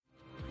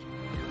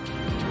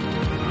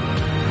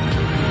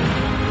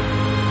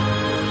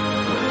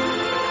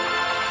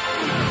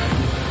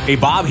Hey,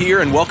 Bob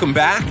here, and welcome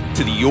back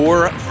to the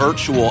Your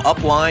Virtual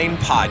Upline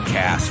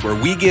podcast, where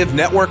we give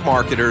network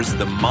marketers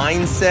the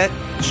mindset,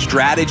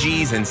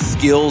 strategies, and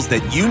skills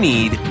that you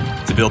need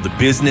to build the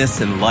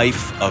business and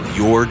life of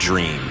your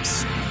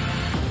dreams.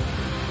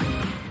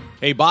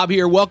 Hey, Bob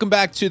here. Welcome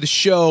back to the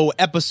show,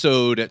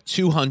 episode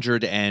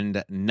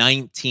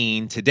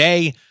 219.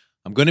 Today,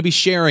 I'm going to be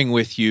sharing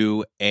with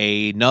you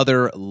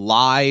another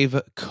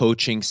live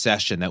coaching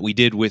session that we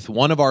did with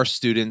one of our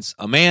students,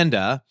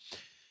 Amanda.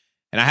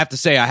 And I have to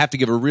say, I have to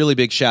give a really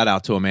big shout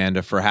out to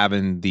Amanda for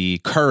having the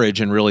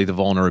courage and really the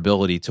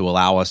vulnerability to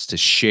allow us to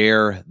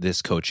share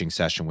this coaching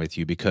session with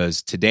you,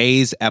 because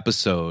today's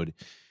episode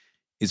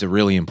is a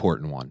really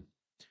important one.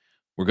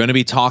 We're going to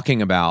be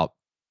talking about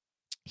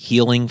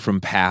healing from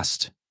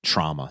past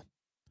trauma.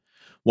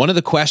 One of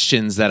the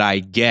questions that I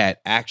get,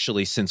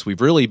 actually, since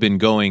we've really been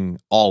going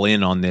all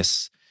in on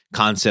this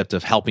concept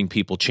of helping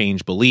people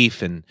change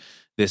belief and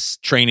this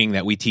training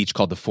that we teach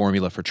called the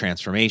Formula for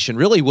Transformation,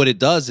 really what it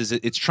does is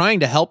it's trying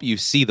to help you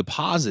see the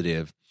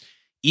positive,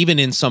 even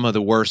in some of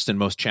the worst and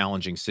most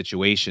challenging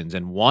situations.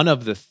 And one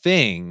of the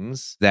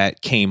things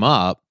that came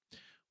up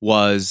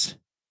was,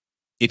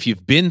 if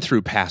you've been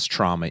through past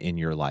trauma in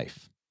your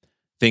life,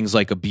 things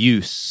like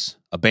abuse,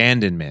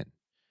 abandonment,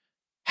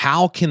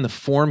 how can the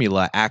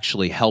formula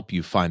actually help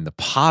you find the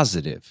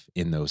positive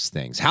in those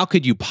things? How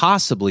could you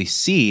possibly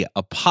see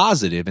a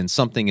positive in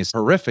something as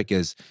horrific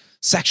as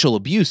sexual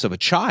abuse of a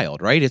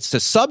child, right? It's a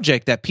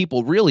subject that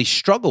people really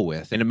struggle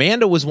with. And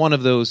Amanda was one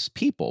of those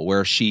people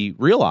where she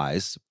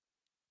realized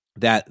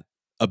that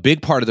a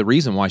big part of the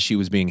reason why she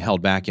was being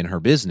held back in her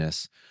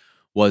business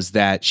was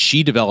that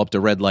she developed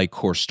a red light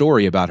core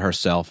story about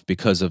herself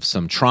because of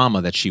some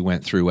trauma that she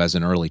went through as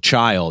an early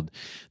child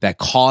that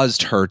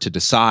caused her to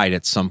decide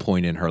at some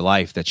point in her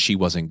life that she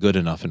wasn't good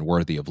enough and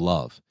worthy of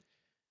love.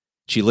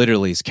 She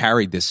literally has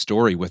carried this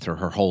story with her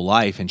whole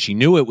life, and she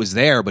knew it was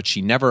there, but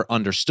she never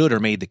understood or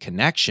made the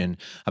connection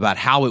about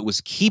how it was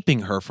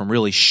keeping her from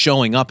really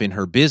showing up in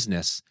her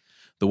business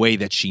the way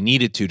that she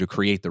needed to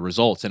create the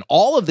results. And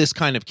all of this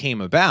kind of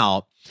came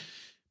about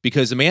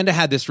because Amanda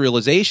had this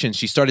realization.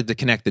 She started to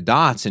connect the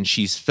dots, and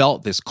she's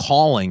felt this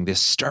calling,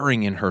 this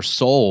stirring in her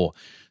soul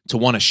to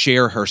want to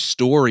share her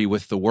story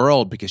with the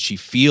world, because she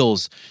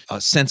feels a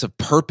sense of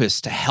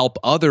purpose to help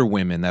other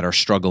women that are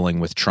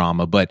struggling with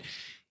trauma. But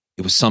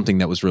it was something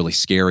that was really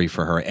scary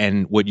for her.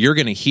 And what you're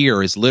going to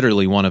hear is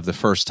literally one of the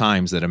first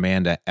times that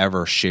Amanda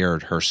ever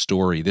shared her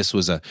story. This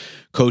was a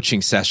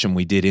coaching session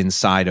we did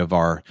inside of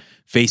our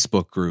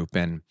Facebook group,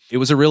 and it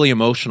was a really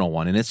emotional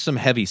one, and it's some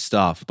heavy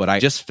stuff, but I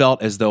just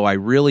felt as though I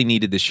really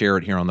needed to share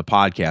it here on the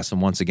podcast.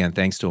 And once again,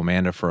 thanks to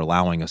Amanda for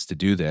allowing us to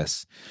do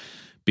this,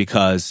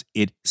 because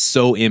it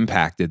so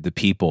impacted the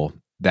people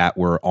that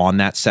were on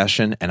that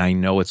session, and I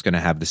know it's going to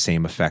have the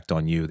same effect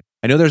on you.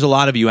 I know there's a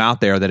lot of you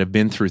out there that have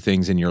been through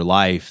things in your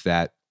life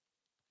that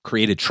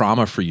created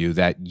trauma for you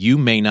that you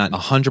may not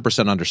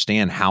 100%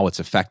 understand how it's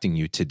affecting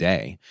you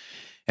today.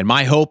 And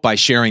my hope by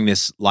sharing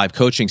this live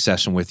coaching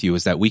session with you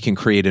is that we can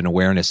create an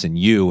awareness in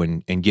you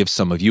and give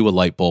some of you a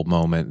light bulb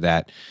moment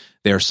that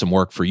there's some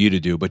work for you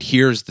to do. But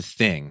here's the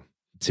thing.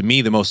 To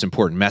me, the most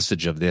important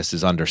message of this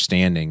is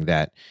understanding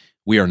that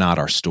we are not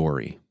our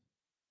story.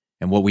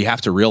 And what we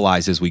have to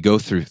realize is we go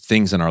through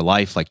things in our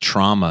life like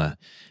trauma,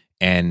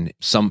 and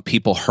some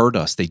people hurt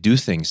us. They do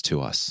things to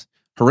us,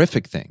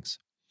 horrific things.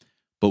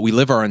 But we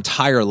live our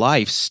entire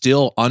life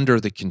still under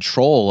the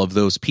control of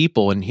those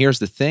people. And here's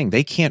the thing,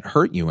 they can't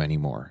hurt you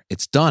anymore.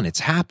 It's done. It's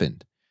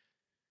happened.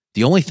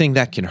 The only thing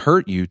that can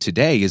hurt you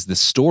today is the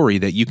story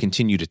that you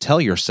continue to tell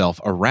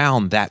yourself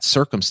around that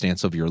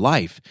circumstance of your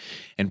life.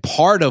 And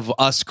part of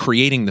us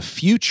creating the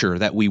future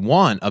that we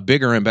want, a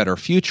bigger and better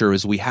future,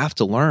 is we have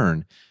to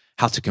learn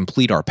how to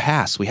complete our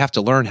past. We have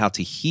to learn how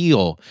to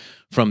heal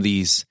from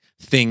these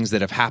things that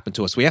have happened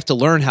to us. We have to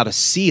learn how to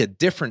see a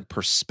different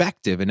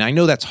perspective. And I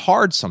know that's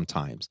hard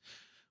sometimes,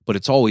 but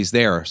it's always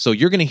there. So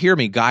you're going to hear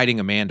me guiding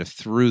Amanda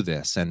through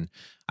this. And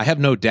I have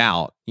no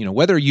doubt,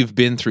 whether you've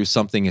been through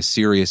something as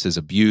serious as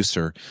abuse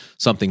or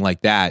something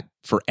like that,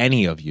 for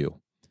any of you,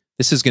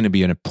 this is going to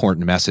be an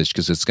important message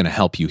because it's going to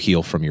help you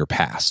heal from your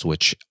past,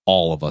 which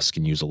all of us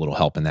can use a little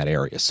help in that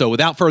area. So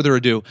without further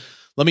ado,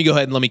 let me go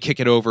ahead and let me kick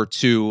it over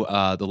to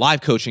the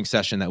live coaching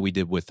session that we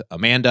did with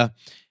Amanda,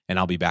 and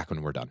I'll be back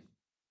when we're done.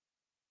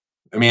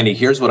 Amanda,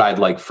 here's what I'd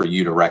like for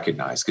you to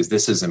recognize, because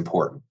this is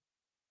important.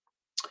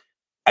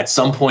 At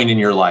some point in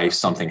your life,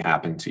 something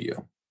happened to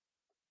you,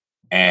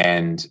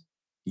 and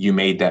you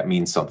made that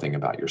mean something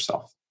about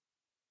yourself.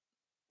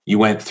 You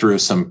went through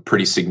some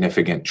pretty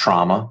significant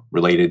trauma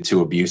related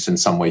to abuse in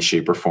some way,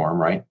 shape, or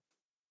form, right?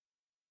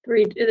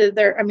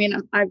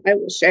 I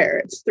will share.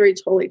 It's three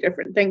totally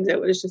different things.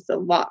 It was just a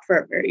lot for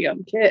a very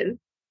young kid.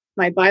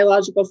 My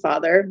biological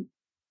father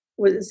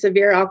was a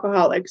severe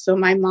alcoholic. So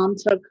my mom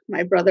took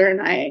my brother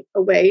and I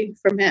away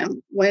from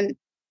him when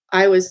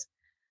I was,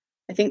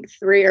 I think,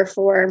 3 or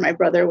 4. My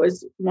brother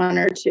was 1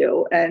 or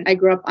 2. And I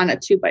grew up on a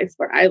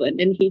 2x4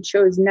 island, and he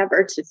chose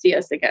never to see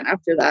us again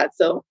after that.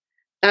 So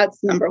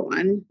that's number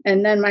one.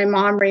 And then my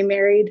mom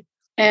remarried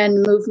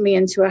and moved me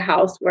into a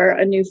house where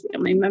a new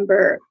family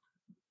member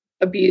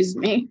abused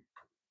me.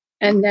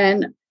 And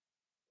then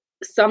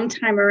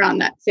sometime around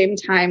that same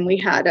time, we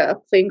had a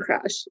plane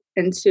crash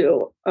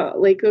into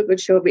Lake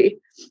Okeechobee,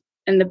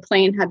 and the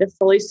plane had to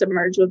fully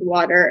submerge with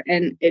water,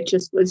 and it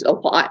just was a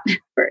lot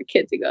for a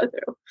kid to go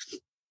through.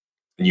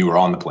 And you were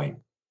on the plane.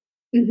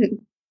 Mm-hmm.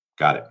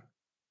 Got it.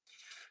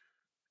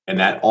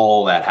 And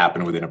all that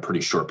happened within a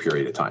pretty short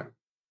period of time.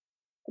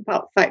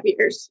 About 5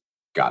 years.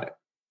 Got it.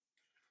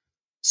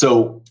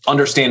 So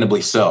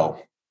understandably so.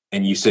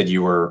 And you said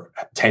you were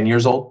 10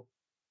 years old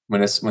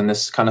when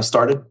this kind of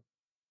started?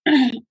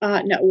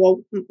 No.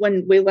 Well,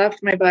 when we left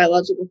my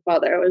biological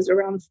father, I was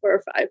around 4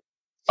 or 5.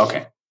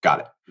 Okay.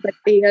 Got it. But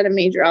he had a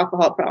major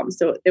alcohol problem.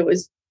 So it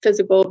was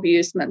physical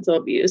abuse, mental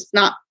abuse,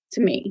 not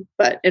to me,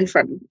 but in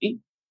front of me.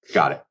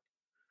 Got it.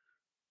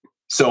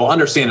 So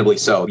understandably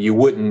so, you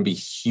wouldn't be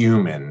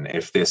human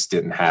if this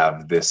didn't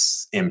have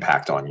this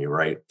impact on you,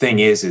 right? Thing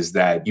is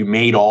that you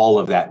made all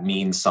of that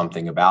mean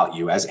something about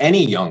you, as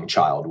any young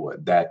child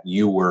would, that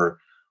you were,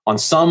 on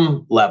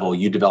some level,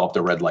 you developed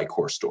a red light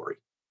core story,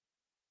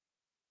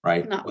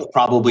 right?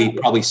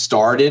 Probably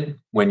started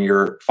when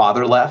your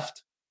father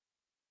left.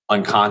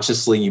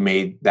 Unconsciously,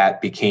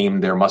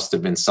 there must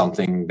have been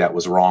something that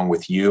was wrong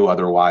with you.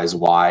 Otherwise,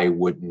 why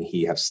wouldn't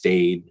he have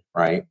stayed,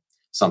 right?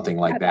 Something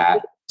like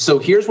that. So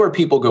here's where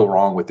people go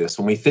wrong with this.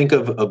 When we think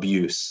of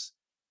abuse,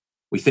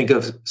 we think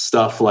of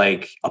stuff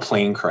like a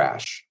plane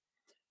crash.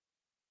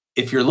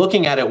 If you're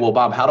looking at it, well,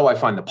 Bob, how do I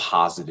find the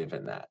positive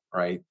in that,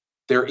 right?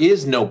 There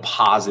is no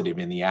positive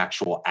in the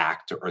actual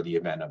act or the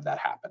event of that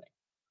happening.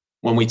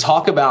 When we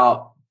talk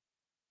about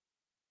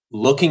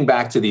looking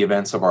back to the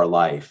events of our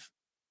life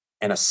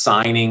and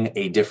assigning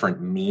a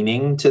different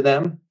meaning to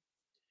them,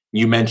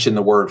 you mentioned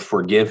the word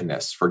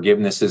forgiveness.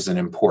 Forgiveness is an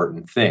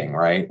important thing,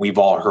 right? We've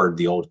all heard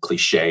the old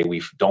cliche,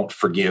 we don't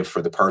forgive for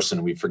the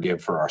person, we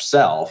forgive for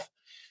ourselves.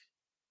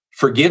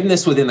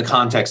 Forgiveness within the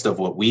context of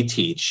what we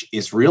teach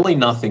is really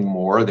nothing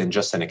more than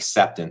just an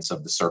acceptance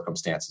of the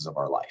circumstances of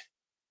our life.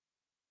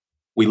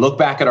 We look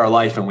back at our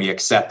life and we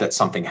accept that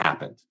something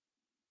happened.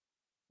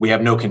 We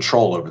have no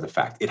control over the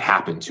fact it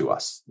happened to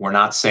us. We're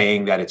not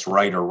saying that it's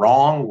right or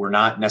wrong. We're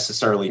not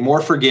necessarily more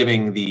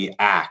forgiving the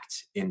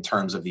act in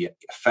terms of the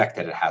effect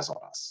that it has on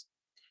us.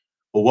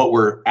 But what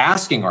we're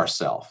asking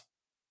ourselves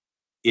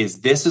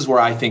is, this is where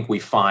I think we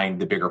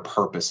find the bigger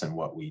purpose in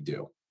what we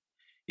do.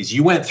 Is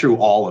you went through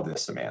all of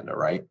this, Amanda,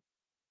 right?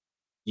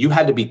 You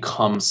had to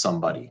become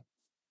somebody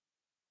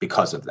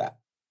because of that.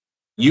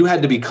 You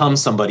had to become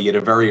somebody at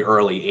a very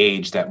early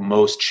age that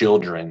most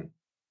children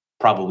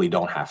probably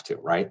don't have to,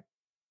 right?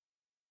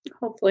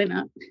 Hopefully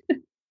not.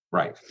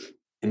 Right.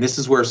 And this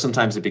is where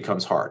sometimes it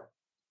becomes hard.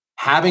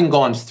 Having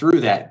gone through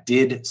that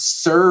did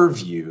serve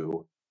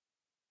you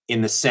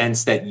in the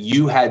sense that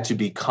you had to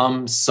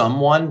become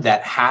someone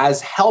that has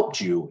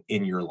helped you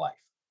in your life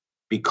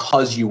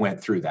because you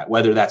went through that,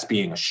 whether that's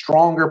being a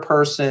stronger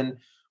person,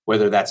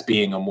 whether that's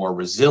being a more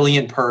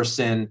resilient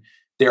person.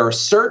 There are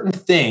certain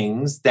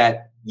things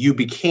that you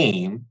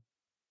became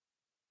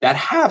that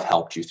have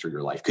helped you through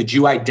your life. Could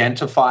you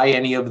identify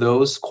any of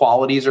those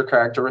qualities or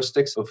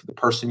characteristics of the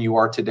person you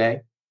are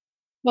today?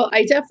 Well,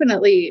 I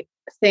definitely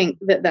think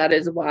that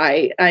is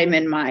why I'm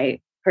in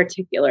my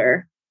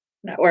particular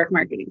network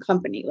marketing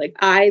company. Like,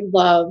 I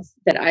love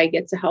that I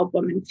get to help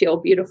women feel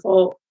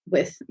beautiful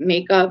with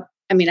makeup.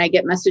 I mean, I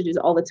get messages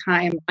all the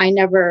time. I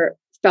never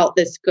felt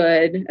this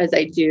good as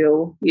I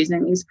do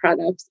using these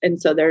products. And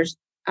so there's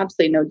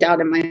absolutely no doubt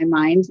in my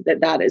mind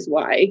that is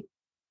why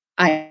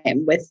I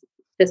am with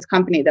this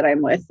company that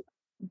I'm with.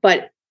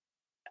 But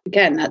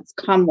again, that's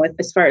come with,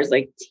 as far as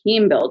like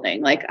team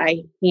building, like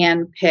I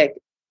handpick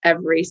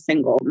every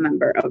single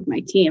member of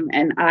my team.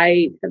 And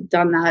I have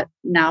done that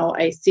now,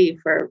 I see,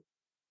 for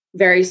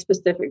very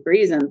specific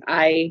reasons.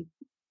 I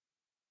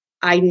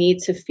need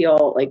to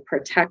feel like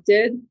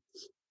protected,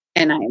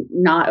 and I'm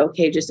not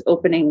okay just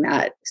opening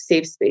that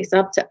safe space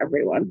up to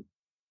everyone.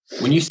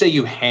 When you say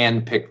you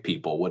handpick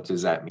people, what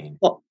does that mean?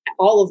 Well,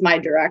 all of my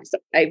directs,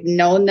 I've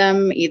known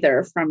them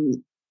either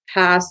from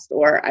past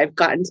or I've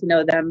gotten to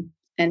know them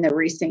in the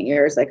recent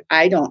years. Like,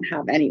 I don't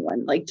have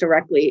anyone like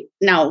directly.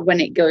 Now, when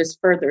it goes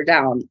further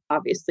down,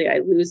 obviously I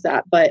lose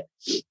that. But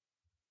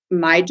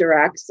my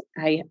directs,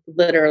 I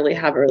literally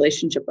have a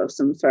relationship of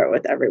some sort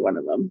with every one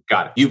of them.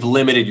 Got it. You've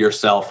limited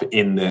yourself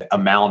in the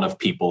amount of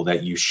people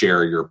that you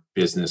share your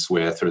business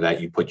with or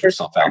that you put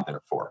yourself out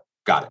there for.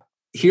 Got it.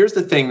 Here's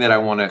the thing that I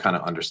want to kind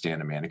of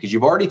understand, Amanda, because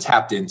you've already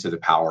tapped into the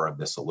power of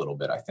this a little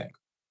bit, I think.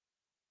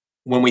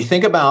 When we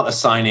think about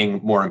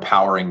assigning more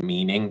empowering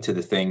meaning to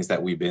the things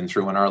that we've been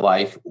through in our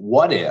life,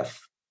 what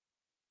if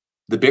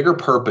the bigger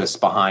purpose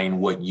behind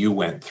what you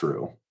went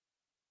through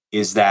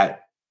is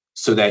that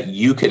so that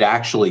you could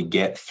actually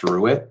get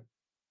through it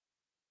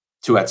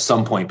to at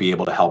some point be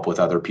able to help with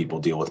other people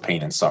deal with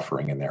pain and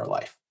suffering in their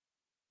life?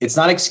 It's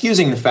not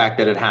excusing the fact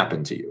that it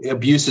happened to you.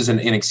 Abuse is an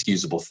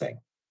inexcusable thing,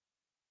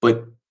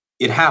 but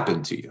it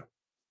happened to you.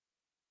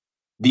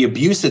 The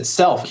abuse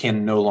itself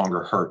can no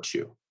longer hurt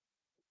you.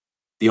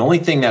 The only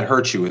thing that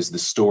hurts you is the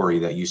story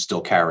that you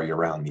still carry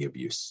around the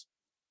abuse.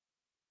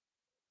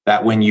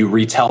 That when you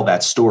retell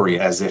that story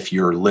as if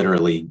you're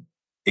literally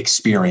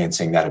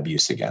experiencing that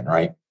abuse again,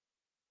 right?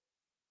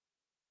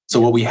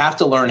 So what we have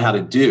to learn how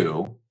to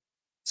do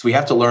is we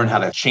have to learn how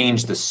to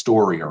change the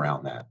story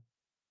around that.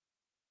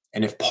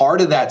 And if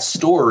part of that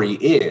story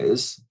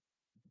is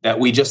that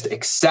we just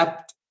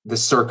accept the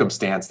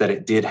circumstance that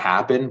it did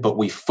happen, but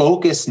we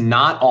focus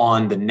not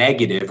on the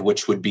negative,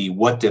 which would be,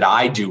 what did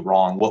I do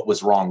wrong? What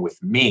was wrong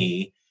with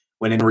me?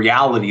 When in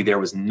reality, there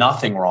was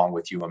nothing wrong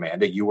with you,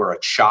 Amanda. You were a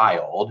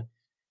child,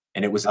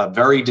 and it was a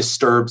very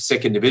disturbed,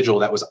 sick individual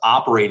that was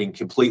operating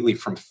completely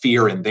from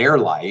fear in their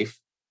life.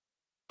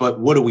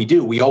 But what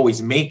do? We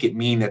always make it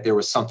mean that there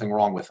was something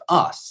wrong with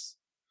us.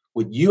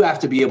 What you have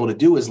to be able to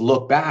do is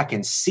look back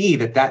and see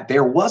that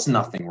there was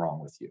nothing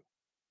wrong with you.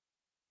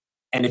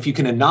 And if you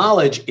can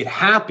acknowledge it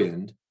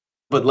happened,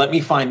 but let me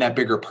find that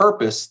bigger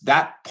purpose,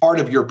 that part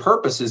of your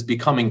purpose is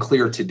becoming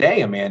clear today,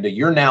 Amanda.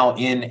 You're now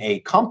in a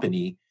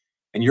company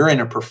and you're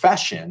in a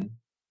profession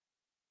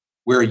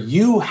where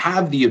you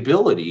have the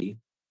ability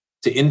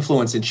to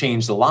influence and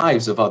change the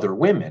lives of other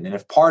women. And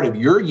if part of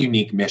your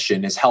unique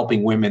mission is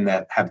helping women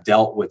that have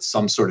dealt with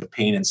some sort of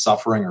pain and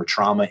suffering or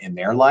trauma in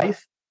their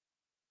life,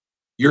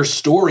 your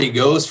story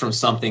goes from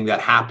something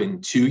that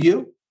happened to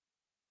you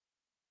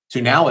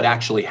to now it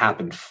actually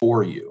happened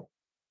for you.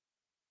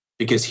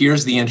 Because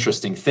here's the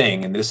interesting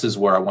thing, and this is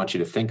where I want you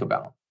to think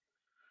about.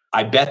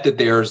 I bet that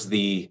there's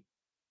the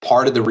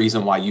part of the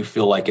reason why you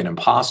feel like an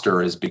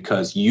imposter is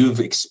because you've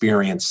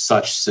experienced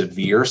such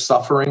severe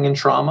suffering and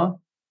trauma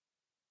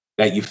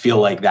that you feel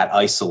like that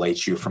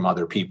isolates you from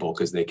other people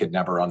because they could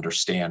never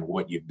understand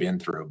what you've been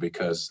through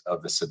because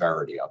of the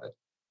severity of it.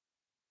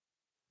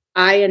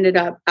 I ended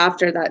up,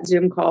 after that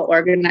Zoom call,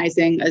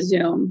 organizing a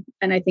Zoom.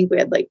 And I think we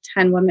had like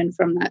 10 women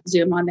from that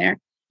Zoom on there.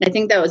 And I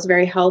think that was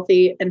very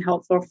healthy and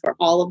helpful for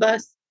all of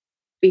us,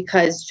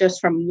 because just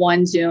from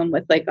one Zoom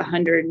with like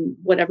 100 and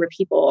whatever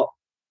people,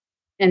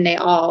 and they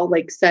all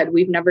like said,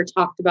 we've never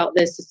talked about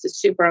this. This is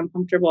super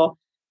uncomfortable.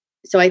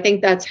 So I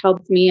think that's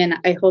helped me. And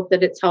I hope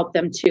that it's helped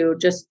them too,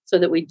 just so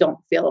that we don't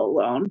feel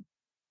alone.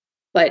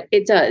 But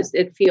it does.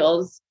 It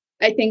feels,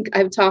 I think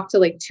I've talked to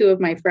like 2 of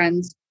my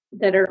friends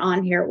that are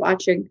on here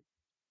watching.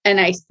 And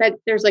I said,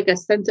 there's like a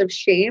sense of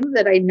shame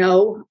that I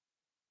know,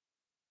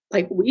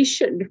 like, we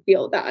shouldn't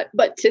feel that,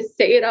 but to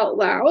say it out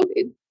loud,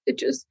 it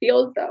just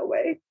feels that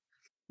way.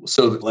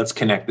 So let's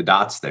connect the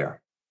dots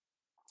there.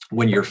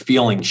 When you're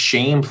feeling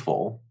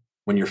shameful,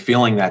 when you're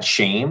feeling that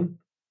shame,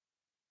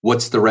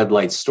 what's the red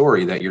light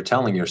story that you're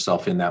telling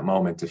yourself in that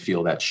moment to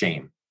feel that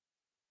shame?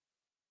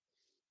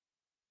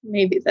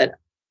 Maybe that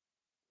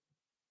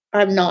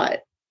I'm not.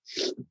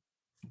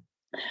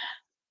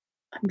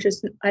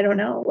 I don't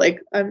know.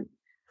 Like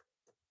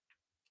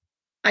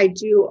I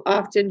do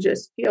often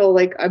just feel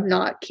like I'm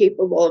not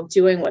capable of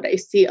doing what I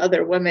see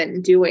other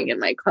women doing in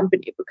my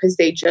company, because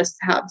they just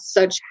have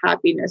such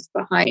happiness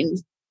behind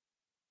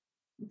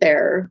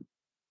their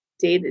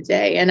day to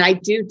day. And I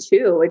do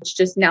too. It's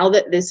just now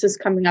that this is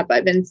coming up,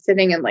 I've been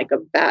sitting in like a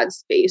bad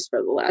space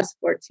for the last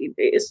 14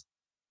 days.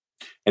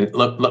 And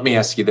let me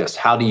ask you this.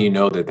 How do you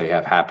know that they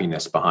have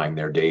happiness behind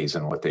their days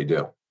and what they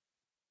do?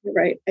 You're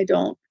right. I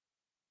don't.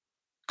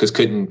 Because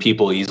couldn't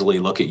people easily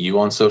look at you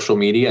on social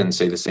media and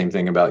say the same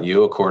thing about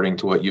you, according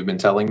to what you've been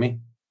telling me?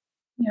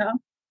 Yeah.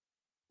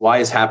 Why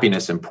is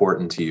happiness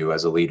important to you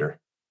as a leader?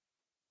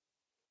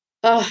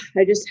 Oh,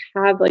 I just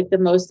have like the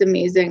most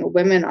amazing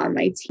women on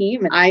my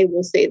team. I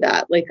will say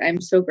that, like, I'm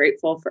so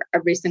grateful for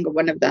every single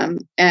one of them.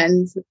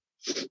 And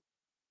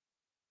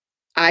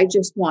I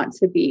just want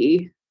to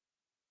be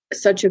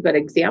such a good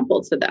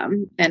example to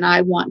them. And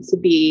I want to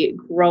be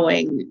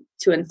growing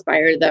to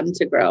inspire them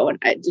to grow. And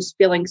I just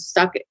feeling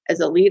stuck as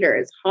a leader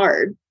is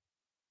hard,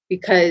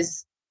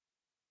 because,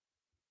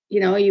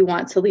 you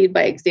want to lead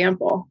by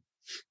example.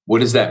 What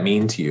does that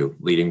mean to you,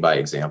 leading by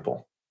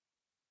example?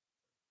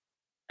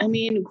 I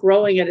mean,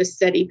 growing at a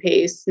steady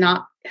pace,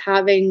 not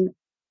having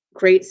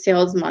great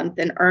sales month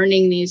and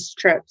earning these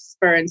trips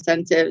for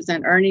incentives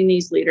and earning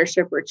these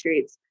leadership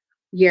retreats.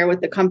 Year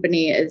with the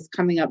company is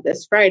coming up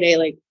this Friday.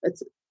 Like,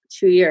 it's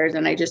 2 years.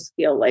 And I just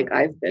feel like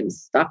I've been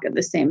stuck in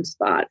the same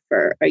spot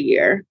for a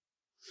year.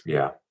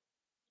 Yeah.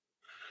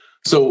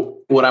 So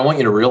what I want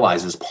you to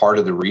realize is part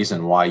of the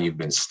reason why you've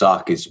been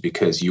stuck is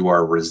because you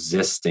are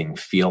resisting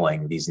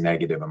feeling these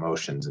negative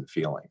emotions and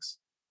feelings.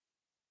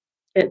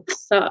 It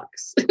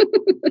sucks.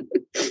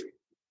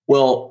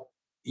 Well,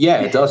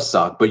 yeah, it does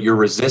suck, but you're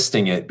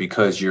resisting it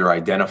because you're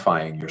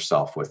identifying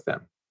yourself with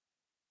them.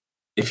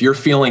 If you're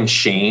feeling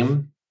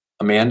shame,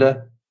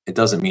 Amanda, it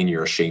doesn't mean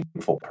you're a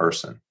shameful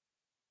person.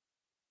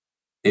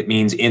 It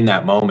means in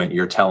that moment,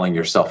 you're telling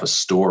yourself a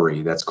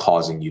story that's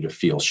causing you to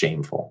feel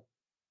shameful.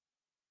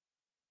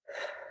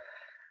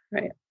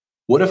 Right.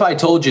 What if I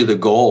told you the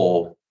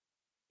goal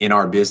in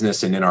our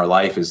business and in our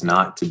life is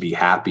not to be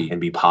happy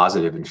and be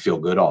positive and feel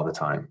good all the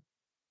time?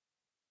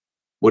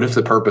 What if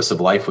the purpose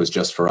of life was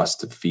just for us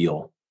to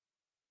feel?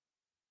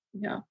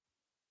 Yeah.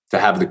 To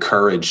have the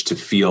courage to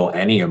feel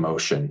any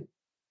emotion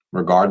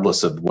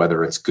regardless of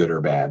whether it's good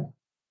or bad.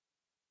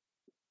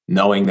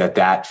 Knowing that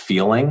that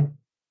feeling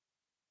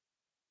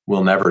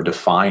will never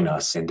define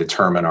us and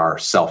determine our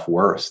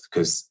self-worth,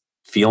 because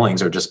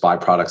feelings are just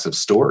byproducts of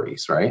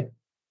stories, right?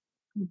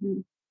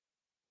 Mm-hmm.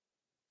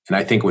 And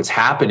I think what's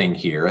happening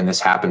here, and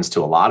this happens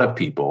to a lot of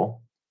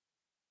people,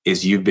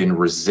 is you've been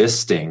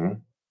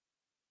resisting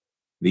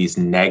these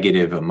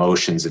negative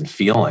emotions and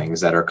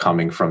feelings that are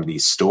coming from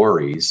these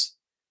stories.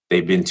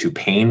 They've been too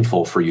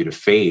painful for you to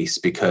face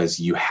because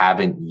you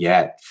haven't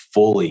yet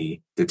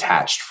fully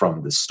detached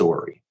from the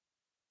story,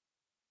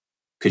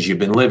 because you've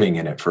been living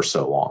in it for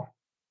so long.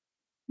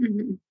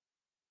 Mm-hmm.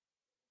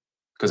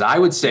 Because I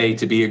would say,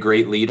 to be a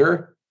great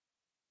leader,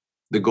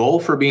 the goal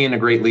for being a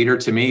great leader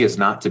to me is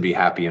not to be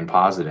happy and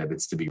positive.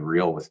 It's to be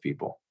real with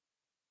people.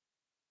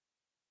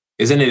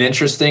 Isn't it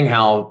interesting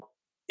how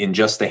in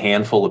just a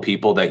handful of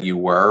people that you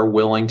were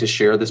willing to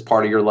share this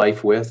part of your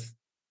life with,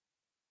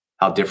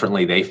 how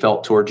differently they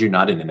felt towards you,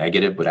 not in a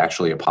negative, but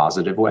actually a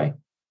positive way?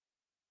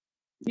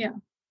 Yeah.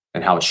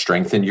 And how it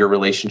strengthened your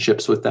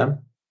relationships with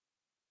them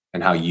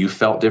and how you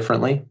felt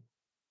differently?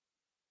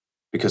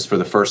 Because for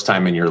the first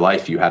time in your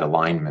life, you had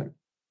alignment.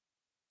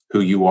 Who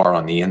you are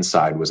on the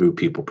inside was who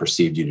people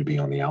perceived you to be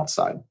on the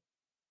outside.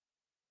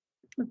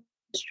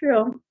 It's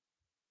true.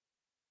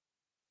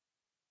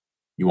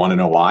 You want to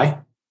know why?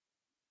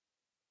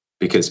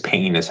 Because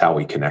pain is how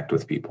we connect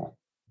with people.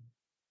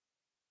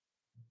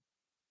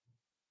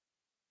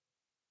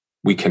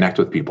 We connect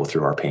with people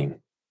through our pain.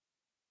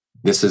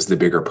 This is the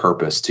bigger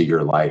purpose to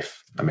your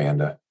life,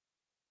 Amanda.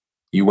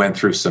 You went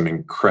through some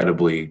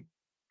incredibly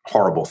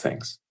horrible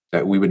things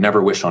that we would never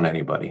wish on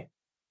anybody.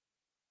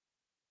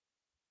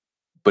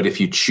 But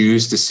if you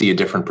choose to see a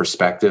different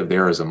perspective,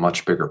 there is a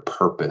much bigger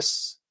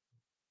purpose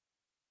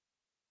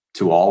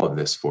to all of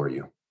this for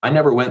you. I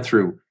never went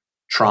through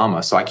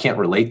trauma, so I can't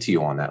relate to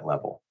you on that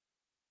level.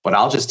 But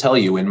I'll just tell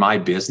you, in my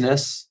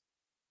business,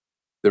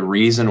 the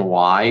reason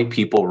why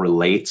people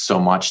relate so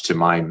much to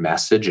my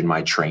message and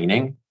my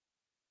training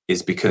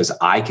is because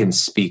I can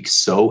speak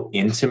so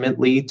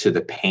intimately to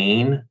the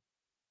pain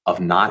of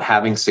not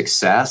having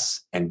success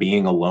and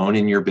being alone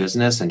in your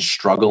business and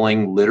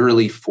struggling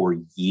literally for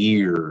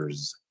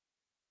years.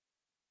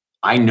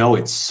 I know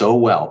it so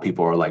well.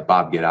 People are like,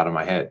 Bob, get out of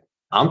my head.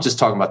 I'm just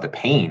talking about the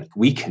pain.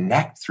 We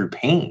connect through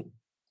pain.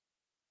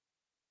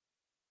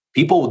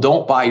 People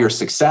don't buy your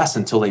success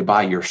until they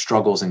buy your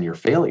struggles and your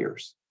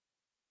failures.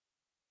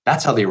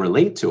 That's how they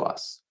relate to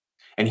us.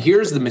 And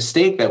here's the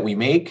mistake that we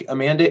make,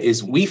 Amanda,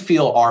 is we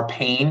feel our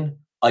pain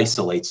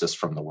isolates us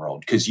from the world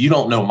because you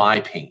don't know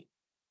my pain.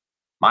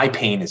 My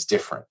pain is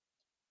different.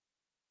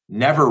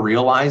 Never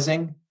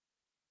realizing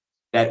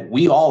that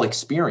we all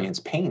experience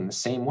pain the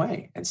same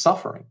way and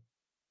suffering.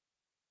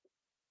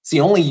 It's the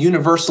only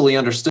universally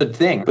understood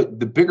thing. But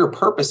the bigger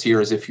purpose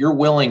here is if you're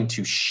willing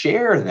to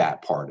share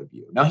that part of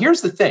you. Now,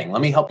 here's the thing.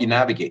 Let me help you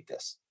navigate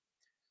this.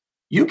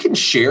 You can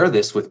share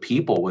this with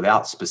people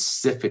without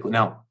specifically.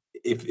 Now,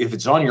 if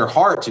it's on your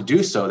heart to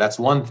do so, that's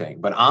one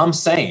thing. But I'm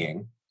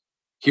saying,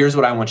 here's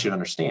what I want you to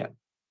understand.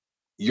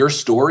 Your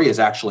story is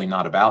actually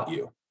not about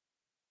you.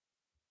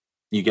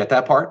 You get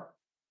that part?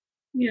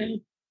 Yeah.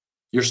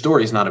 Your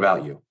story is not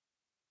about you.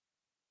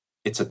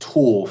 It's a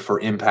tool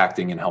for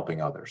impacting and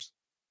helping others.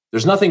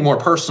 There's nothing more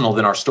personal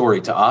than our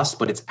story to us,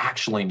 but it's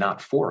actually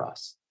not for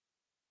us.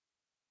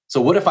 So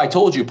what if I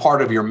told you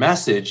part of your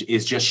message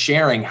is just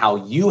sharing how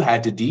you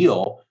had to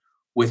deal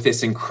with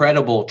this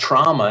incredible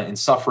trauma and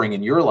suffering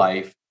in your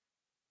life,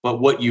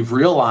 but what you've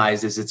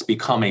realized is it's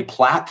become a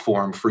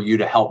platform for you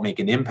to help make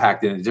an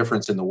impact and a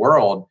difference in the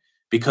world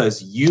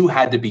because you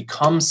had to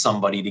become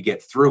somebody to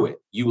get through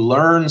it. You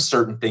learn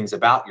certain things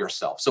about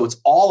yourself. So it's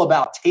all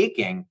about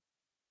taking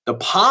the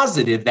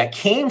positive that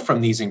came from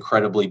these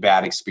incredibly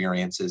bad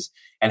experiences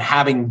and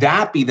having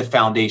that be the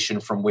foundation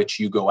from which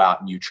you go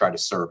out and you try to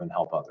serve and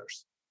help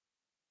others.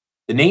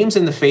 The names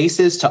and the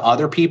faces to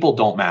other people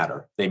don't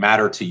matter. They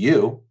matter to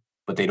you,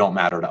 but they don't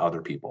matter to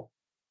other people.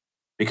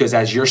 Because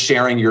as you're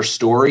sharing your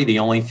story, the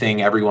only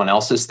thing everyone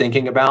else is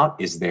thinking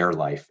about is their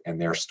life and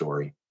their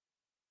story.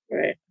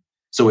 Right.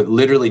 So it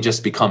literally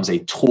just becomes a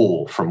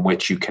tool from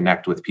which you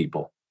connect with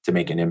people to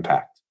make an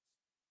impact.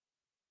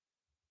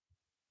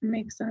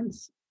 Makes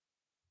sense.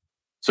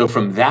 So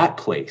from that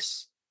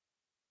place,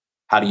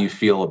 how do you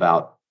feel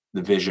about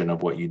the vision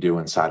of what you do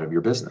inside of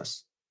your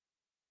business?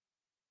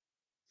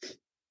 I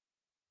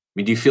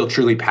mean, do you feel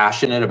truly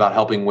passionate about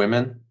helping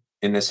women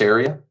in this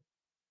area?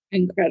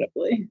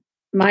 Incredibly.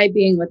 My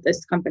being with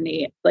this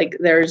company, like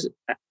there's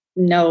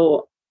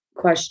no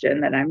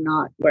question that I'm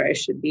not where I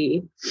should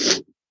be.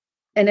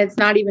 And it's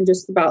not even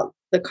just about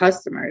the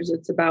customers.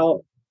 It's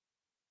about,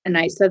 and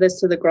I said this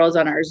to the girls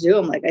on our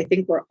Zoom, like, I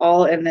think we're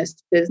all in this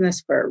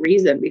business for a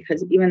reason,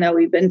 because even though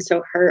we've been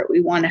so hurt, we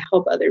want to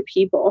help other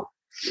people.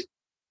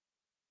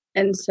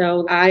 And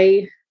so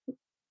I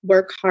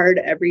work hard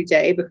every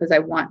day because I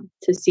want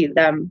to see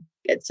them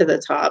get to the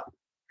top.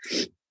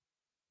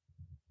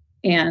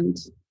 And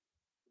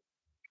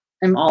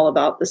I'm all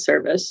about the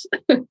service.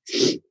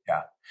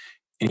 Yeah.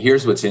 And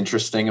here's what's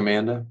interesting,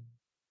 Amanda.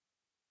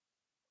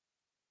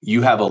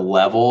 you have a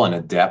level and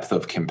a depth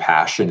of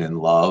compassion and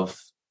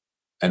love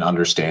and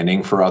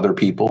understanding for other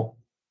people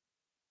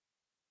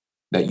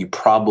that you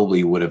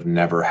probably would have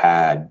never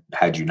had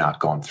you not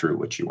gone through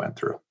what you went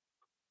through.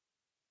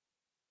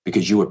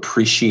 Because you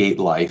appreciate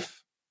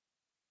life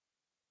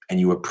and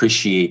you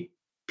appreciate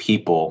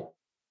people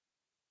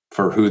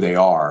for who they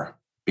are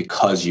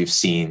because you've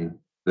seen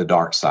the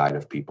dark side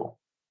of people.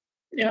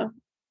 Yeah.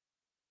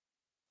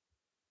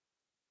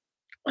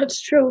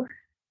 That's true.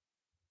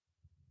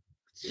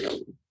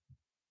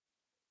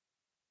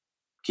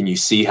 Can you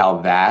see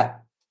how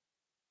that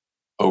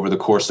over the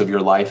course of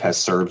your life has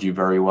served you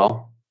very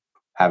well,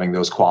 having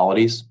those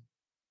qualities?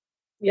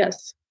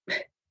 Yes.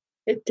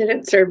 It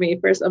didn't serve me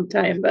for some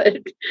time, but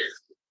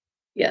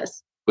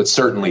yes. But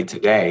certainly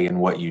today in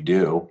what you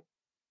do.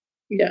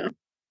 Yeah.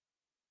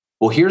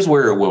 Well, here's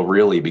where it will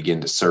really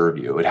begin to serve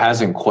you. It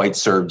hasn't quite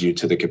served you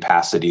to the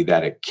capacity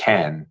that it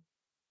can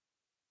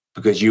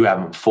because you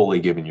haven't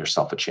fully given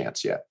yourself a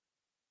chance yet.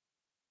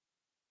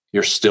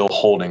 You're still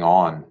holding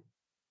on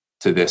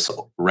to this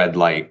red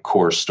light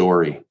core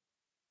story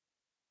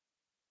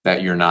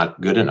that you're not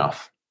good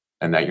enough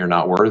and that you're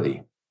not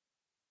worthy.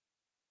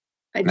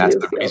 And that's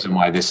the reason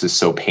why this is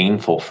so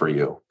painful for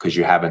you, because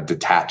you haven't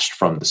detached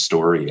from the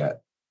story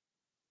yet.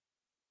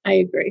 I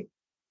agree.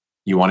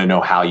 You want to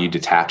know how you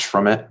detach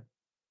from it?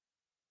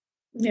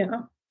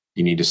 Yeah.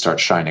 You need to start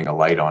shining a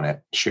light on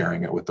it,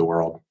 sharing it with the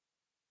world.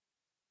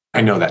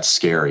 I know that's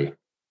scary,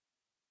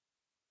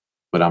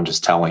 but I'm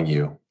just telling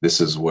you, this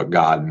is what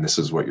God and this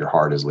is what your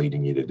heart is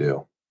leading you to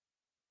do.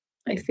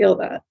 I feel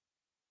that.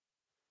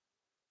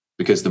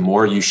 Because the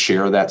more you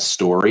share that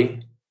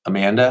story,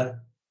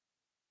 Amanda,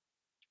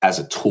 as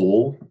a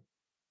tool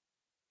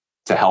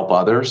to help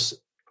others,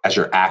 as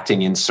you're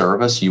acting in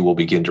service, you will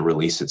begin to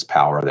release its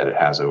power that it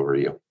has over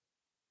you.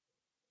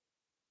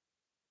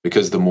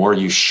 Because the more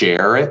you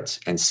share it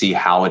and see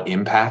how it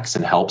impacts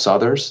and helps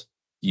others,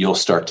 you'll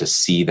start to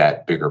see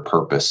that bigger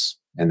purpose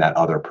and that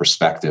other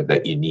perspective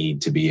that you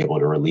need to be able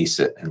to release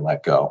it and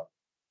let go.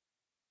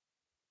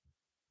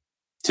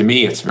 To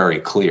me, it's very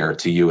clear.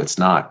 To you, it's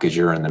not, because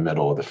you're in the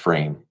middle of the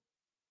frame.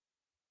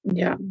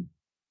 Yeah.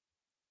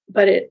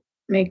 But it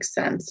makes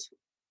sense.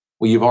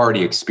 Well, you've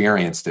already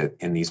experienced it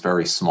in these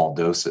very small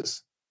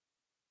doses.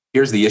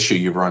 Here's the issue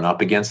you've run up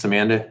against,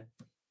 Amanda.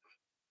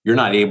 You're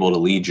not able to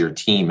lead your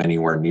team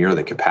anywhere near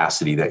the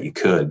capacity that you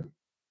could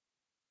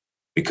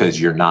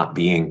because you're not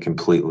being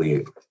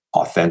completely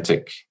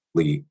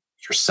authentically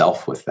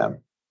yourself with them.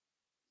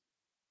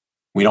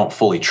 We don't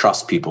fully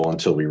trust people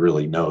until we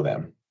really know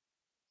them.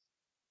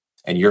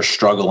 And you're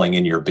struggling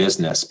in your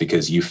business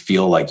because you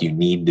feel like you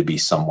need to be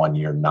someone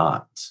you're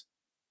not.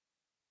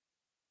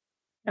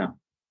 Yeah.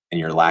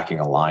 And you're lacking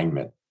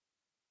alignment.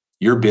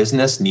 Your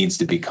business needs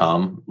to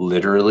become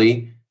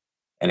literally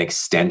an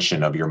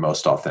extension of your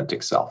most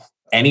authentic self.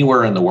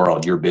 Anywhere in the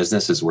world, your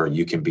business is where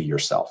you can be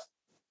yourself.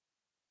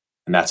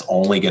 And that's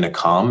only going to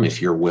come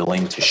if you're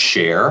willing to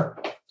share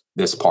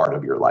this part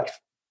of your life.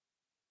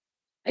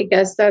 I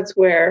guess that's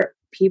where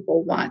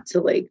people want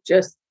to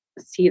just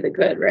see the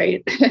good,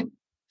 right?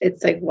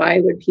 It's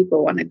why would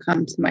people want to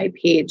come to my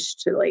page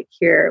to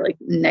hear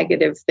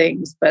negative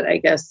things? But I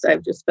guess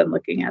I've just been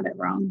looking at it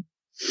wrong.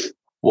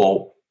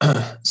 Well,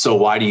 so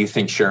why do you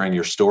think sharing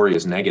your story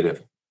is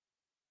negative?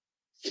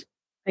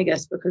 I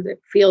guess because it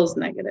feels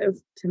negative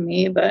to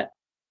me, but.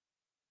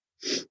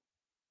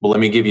 Well, let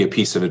me give you a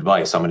piece of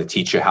advice. I'm going to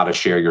teach you how to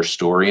share your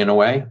story in a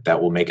way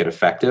that will make it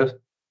effective.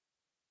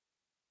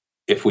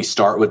 If we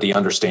start with the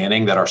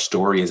understanding that our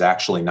story is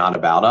actually not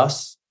about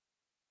us,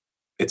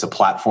 it's a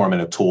platform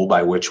and a tool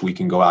by which we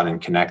can go out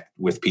and connect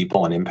with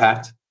people and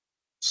impact.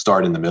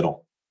 Start in the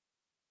middle.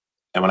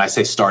 And when I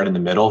say start in the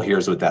middle,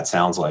 here's what that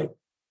sounds like.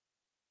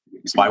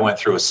 So I went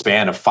through a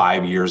span of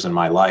 5 years in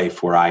my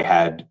life where I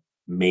had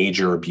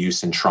major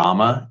abuse and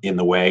trauma in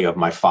the way of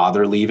my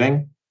father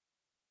leaving,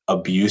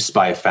 abuse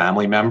by a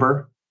family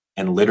member,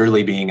 and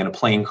literally being in a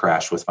plane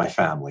crash with my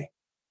family.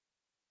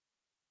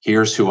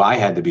 Here's who I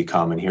had to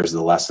become, and here's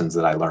the lessons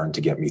that I learned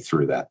to get me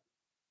through that.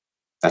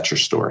 That's your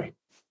story.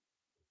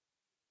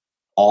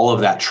 All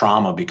of that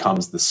trauma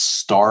becomes the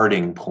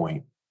starting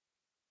point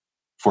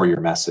for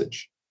your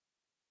message.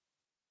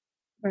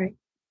 Right.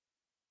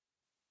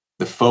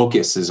 The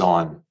focus is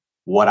on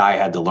what I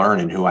had to learn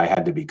and who I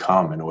had to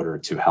become in order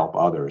to help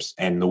others.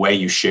 And the way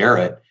you share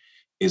it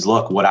is,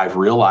 look, what I've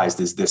realized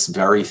is this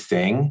very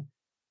thing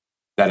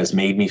that has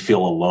made me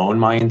feel alone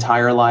my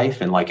entire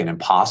life and like an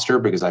imposter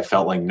because I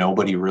felt like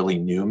nobody really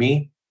knew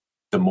me.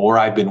 The more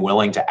I've been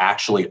willing to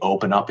actually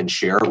open up and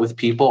share it with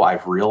people,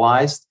 I've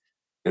realized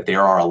that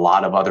there are a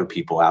lot of other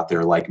people out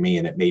there like me.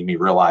 And it made me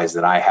realize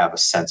that I have a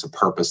sense of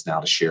purpose now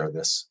to share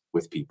this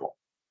with people.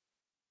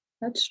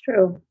 That's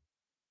true.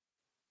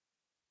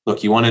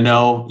 Look, you want to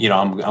know,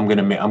 I'm going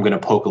to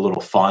poke a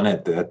little fun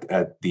at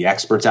the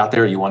experts out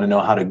there. You want to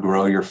know how to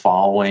grow your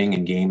following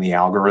and game the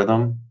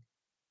algorithm?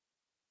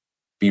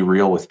 Be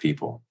real with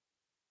people.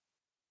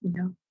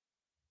 Yeah.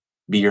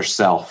 Be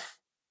yourself.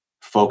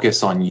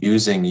 Focus on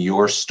using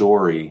your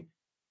story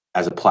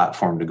as a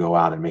platform to go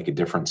out and make a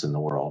difference in the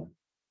world.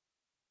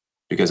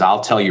 Because I'll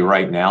tell you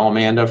right now,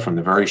 Amanda, from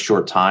the very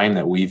short time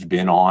that we've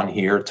been on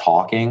here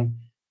talking,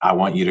 I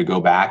want you to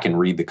go back and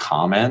read the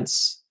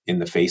comments in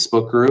the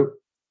Facebook group.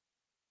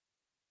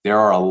 There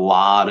are a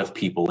lot of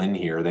people in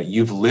here that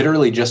you've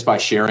literally, just by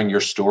sharing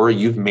your story,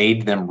 you've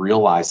made them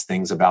realize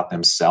things about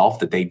themselves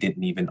that they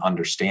didn't even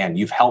understand.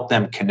 You've helped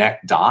them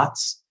connect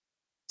dots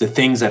to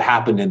things that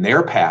happened in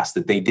their past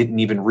that they didn't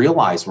even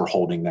realize were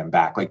holding them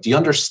back. Like, do you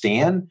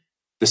understand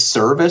the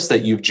service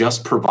that you've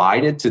just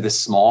provided to this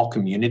small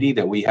community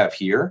that we have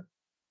here,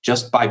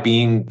 just by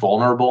being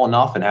vulnerable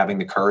enough and having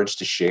the courage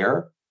to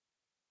share?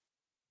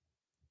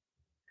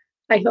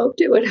 I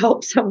hoped it would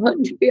help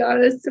someone, to be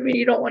honest. I mean,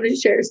 you don't want to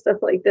share stuff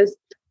like this,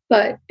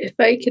 but if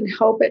I can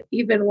help it,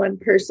 even one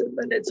person,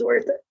 then it's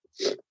worth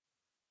it.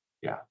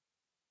 Yeah.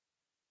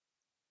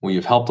 Well,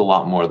 you've helped a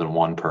lot more than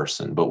one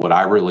person, but what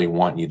I really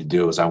want you to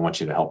do is I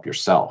want you to help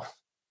yourself.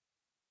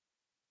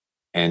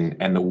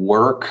 And the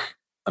work,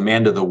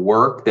 Amanda, the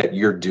work that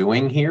you're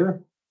doing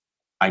here,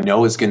 I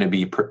know is going to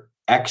be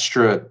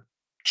extra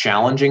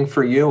challenging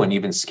for you and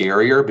even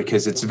scarier,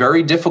 because it's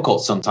very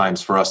difficult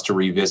sometimes for us to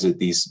revisit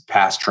these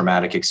past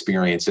traumatic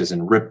experiences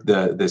and rip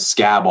the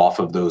scab off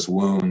of those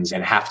wounds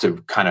and have to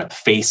kind of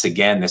face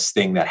again this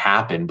thing that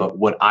happened. But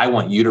what I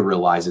want you to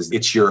realize is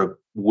it's your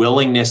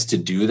willingness to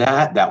do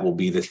that that will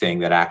be the thing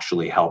that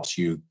actually helps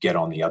you get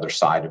on the other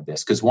side of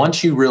this. Because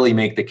once you really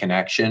make the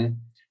connection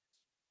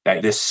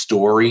that this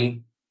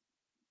story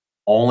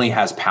only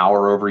has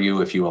power over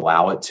you if you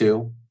allow it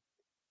to,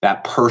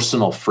 that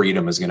personal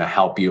freedom is going to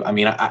help you. I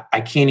mean,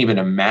 I can't even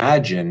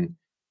imagine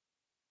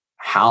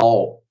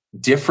how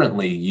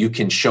differently you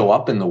can show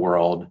up in the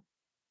world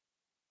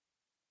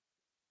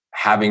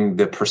having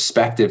the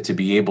perspective to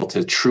be able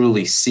to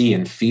truly see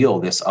and feel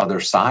this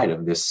other side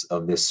of this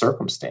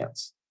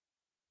circumstance.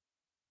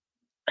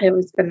 I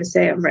was going to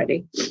say I'm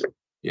ready.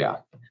 Yeah.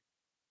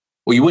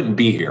 Well, you wouldn't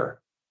be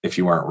here if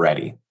you weren't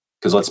ready,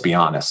 because let's be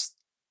honest,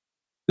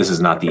 this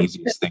is not the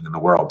easiest thing in the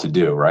world to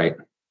do, right?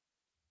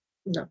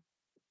 No.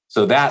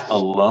 So that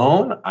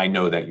alone, I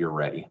know that you're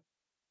ready.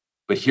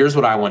 But here's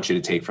what I want you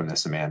to take from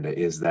this, Amanda,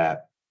 is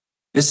that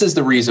this is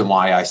the reason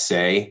why I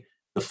say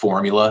the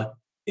formula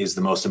is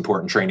the most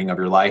important training of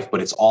your life.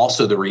 But it's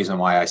also the reason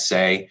why I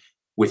say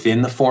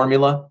within the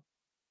formula,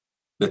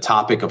 the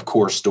topic of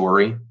core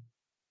story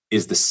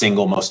is the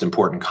single most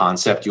important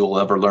concept you'll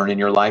ever learn in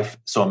your life.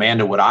 So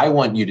Amanda, what I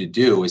want you to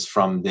do is,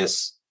 from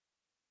this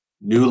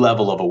new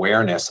level of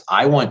awareness,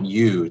 I want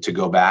you to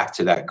go back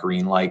to that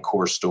green light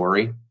core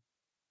story.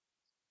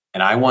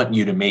 And I want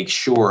you to make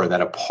sure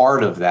that a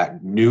part of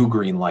that new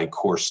green light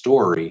core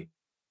story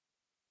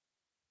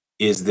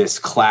is this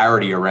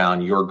clarity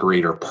around your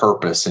greater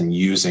purpose and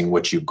using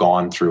what you've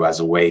gone through as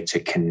a way to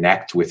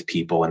connect with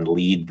people and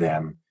lead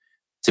them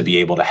to be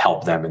able to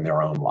help them in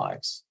their own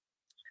lives.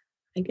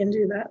 I can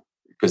do that.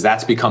 Because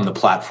that's become the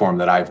platform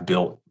that I've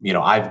built. You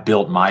know, I've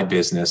built my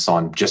business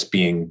on just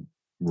being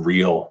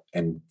real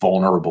and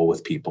vulnerable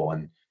with people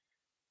and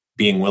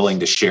being willing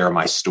to share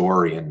my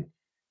story. And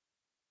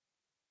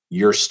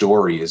your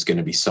story is going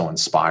to be so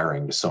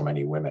inspiring to so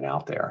many women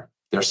out there.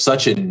 There's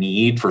such a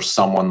need for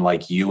someone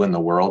like you in the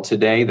world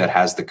today that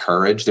has the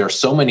courage. There are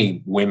so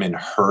many women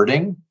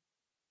hurting,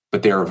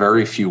 but there are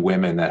very few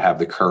women that have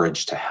the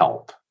courage to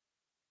help.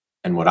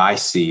 And what I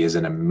see is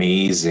an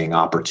amazing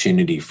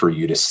opportunity for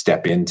you to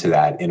step into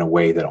that in a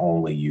way that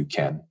only you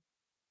can.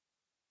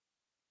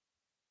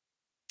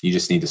 You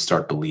just need to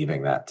start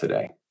believing that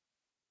today.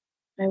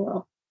 I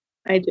will.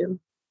 I do.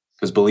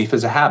 Because belief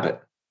is a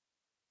habit.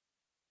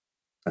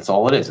 That's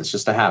all it is. It's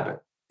just a habit.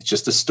 It's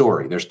just a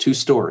story. There's two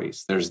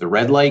stories. There's the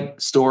red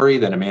light story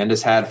that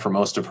Amanda's had for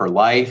most of her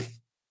life.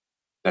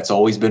 That's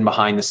always been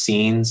behind the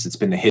scenes. It's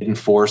been the hidden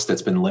force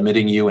that's been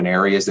limiting you in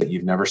areas that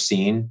you've never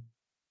seen.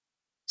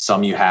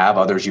 Some you have,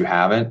 others you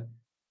haven't.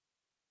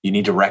 You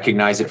need to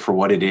recognize it for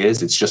what it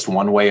is. It's just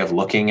one way of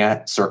looking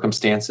at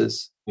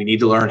circumstances. We need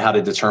to learn how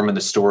to determine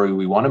the story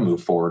we want to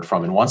move forward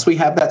from. And once we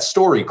have that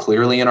story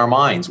clearly in our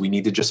minds, we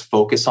need to just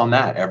focus on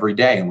that every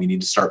day. And we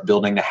need to start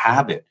building the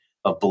habit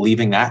of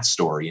believing that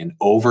story. And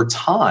over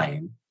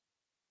time,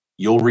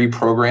 you'll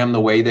reprogram the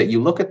way that you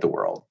look at the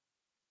world.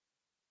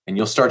 And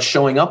you'll start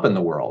showing up in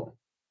the world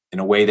in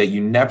a way that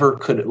you never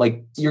could.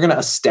 Like, you're going to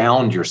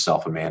astound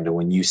yourself, Amanda,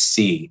 when you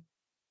see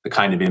the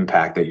kind of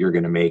impact that you're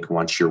going to make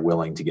once you're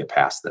willing to get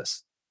past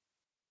this.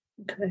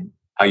 Okay.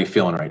 How are you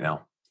feeling right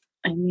now?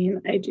 I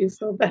mean, I do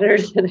feel better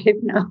that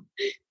I've now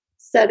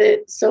said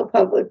it so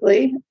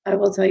publicly. I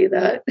will tell you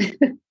that.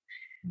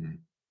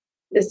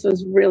 This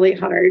was really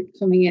hard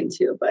coming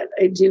into, but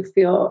I do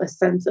feel a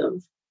sense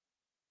of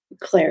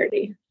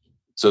clarity.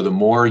 So the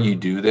more you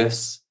do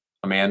this,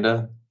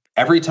 Amanda,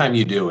 every time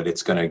you do it,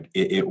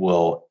 it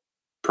will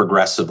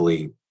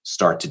progressively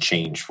start to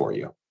change for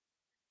you.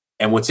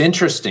 And what's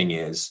interesting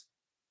is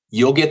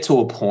you'll get to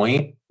a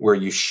point where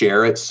you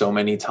share it so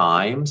many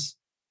times,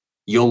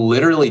 you'll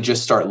literally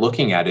just start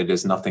looking at it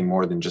as nothing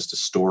more than just a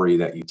story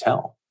that you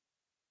tell.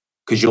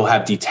 Because you'll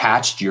have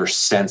detached your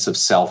sense of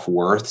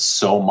self-worth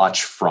so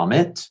much from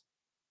it,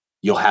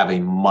 you'll have a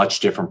much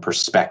different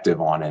perspective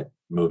on it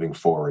moving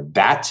forward.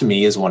 That to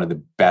me is one of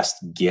the best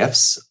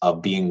gifts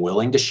of being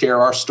willing to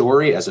share our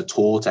story as a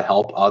tool to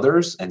help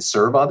others and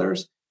serve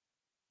others,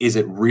 is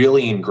it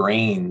really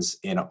ingrains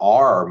in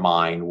our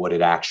mind what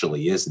it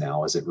actually is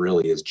now, as it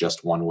really is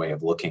just one way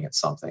of looking at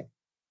something.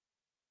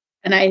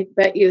 And I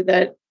bet you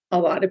that a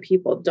lot of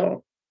people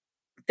don't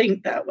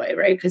think that way,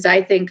 right? Because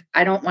I think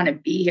I don't want to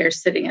be here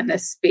sitting in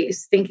this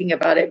space thinking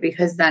about it,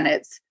 because then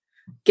it's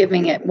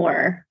giving it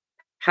more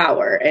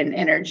power and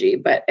energy.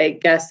 But I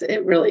guess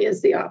it really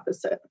is the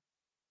opposite.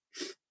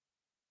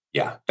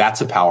 Yeah, that's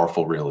a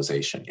powerful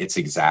realization. It's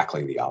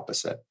exactly the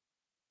opposite.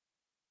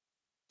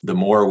 The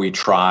more we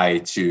try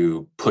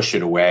to push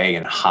it away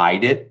and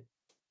hide it,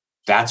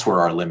 that's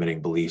where our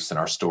limiting beliefs and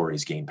our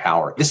stories gain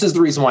power. This is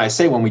the reason why I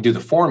say when we do the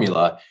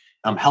formula,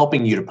 I'm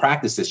helping you to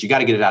practice this. You got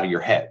to get it out of your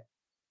head.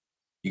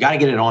 You got to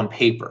get it on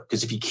paper,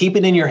 because if you keep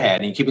it in your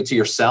head and you keep it to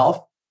yourself,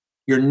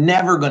 you're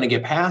never going to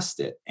get past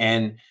it.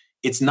 And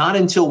it's not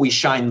until we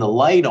shine the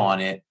light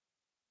on it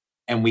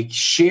and we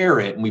share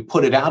it and we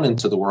put it out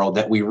into the world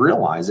that we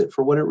realize it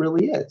for what it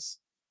really is.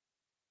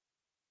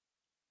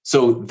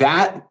 So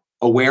that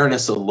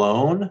awareness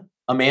alone,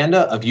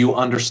 Amanda, of you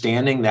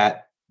understanding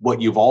that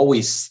what you've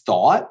always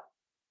thought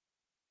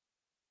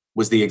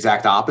was the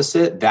exact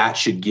opposite, that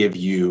should give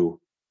you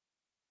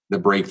the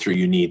breakthrough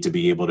you need to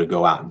be able to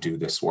go out and do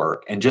this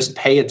work. And just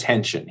pay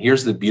attention.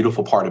 Here's the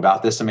beautiful part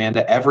about this,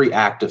 Amanda. Every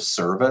act of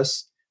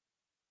service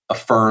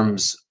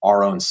affirms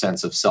our own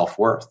sense of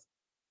self-worth.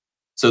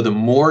 So the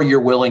more you're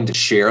willing to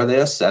share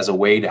this as a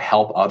way to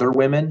help other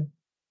women,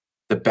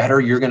 the better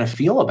you're going to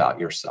feel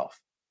about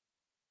yourself.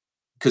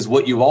 Because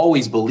what you've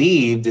always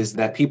believed is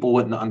that people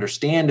wouldn't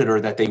understand it, or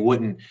that they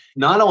wouldn't.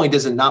 Not only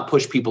does it not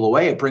push people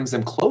away, it brings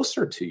them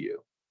closer to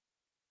you.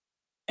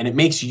 And it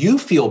makes you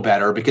feel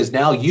better, because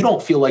now you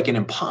don't feel like an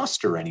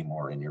imposter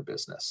anymore in your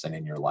business and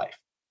in your life.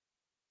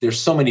 There's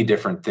so many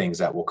different things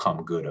that will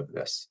come good of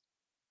this.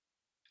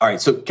 All right.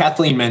 So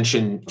Kathleen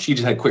mentioned, she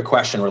just had a quick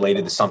question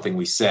related to something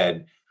we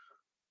said.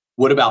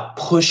 What about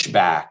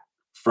pushback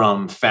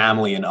from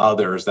family and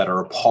others that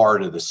are a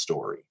part of the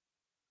story?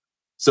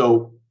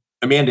 So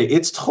Amanda,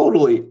 it's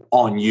totally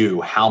on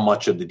you how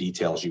much of the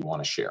details you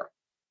want to share.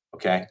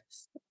 Okay.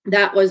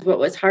 That was what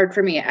was hard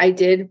for me. I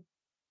did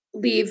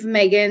leave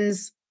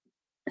Megan's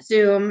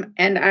Zoom,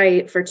 and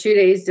I, for 2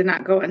 days, did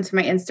not go into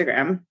my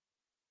Instagram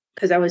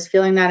because I was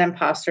feeling that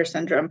imposter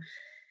syndrome.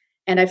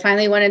 And I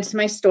finally went into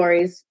my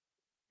stories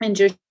and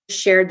just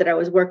shared that I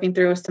was working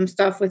through some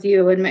stuff with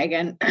you and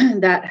Megan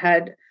that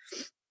had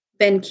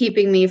been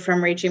keeping me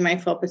from reaching my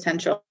full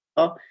potential,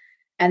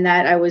 and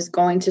that I was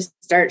going to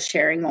start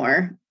sharing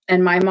more.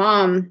 And my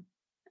mom,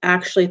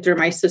 actually through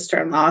my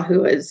sister-in-law,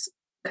 who is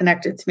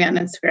connected to me on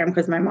Instagram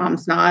because my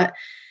mom's not,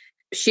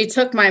 she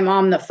took my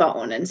mom the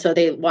phone. And so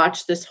they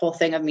watched this whole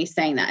thing of me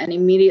saying that. And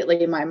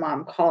immediately my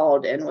mom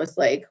called and was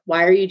like,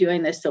 why are you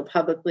doing this so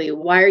publicly?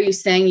 Why are you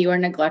saying you were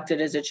neglected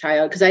as a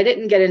child? Because I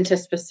didn't get into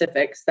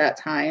specifics that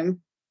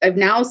time. I've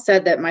now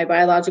said that my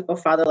biological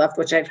father left,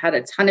 which I've had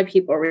a ton of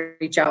people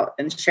reach out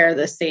and share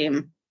the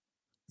same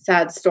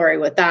sad story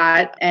with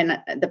that and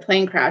the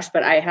plane crash,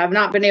 but I have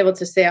not been able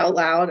to say out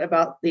loud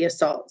about the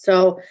assault.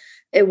 So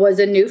it was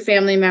a new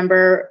family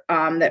member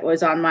that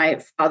was on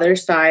my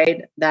father's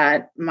side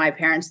that my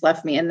parents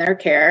left me in their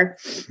care.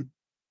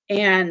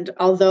 And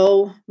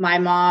although my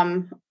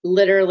mom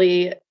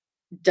literally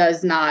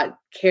does not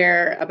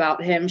care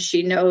about him,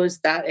 she knows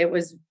that it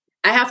was,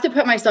 I have to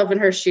put myself in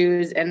her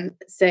shoes and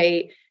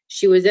say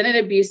she was in an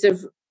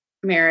abusive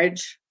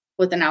marriage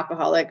with an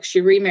alcoholic. She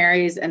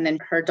remarries, and then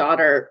her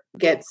daughter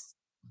gets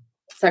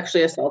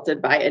sexually assaulted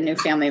by a new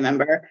family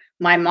member.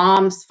 My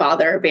mom's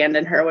father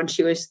abandoned her when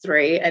she was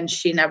 3, and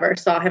she never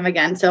saw him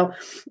again. So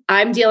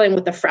I'm dealing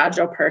with a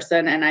fragile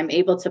person, and I'm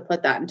able to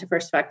put that into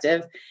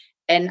perspective.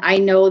 And I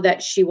know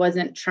that she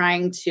wasn't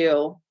trying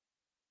to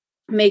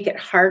make it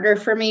harder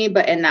for me,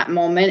 but in that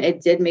moment,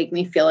 it did make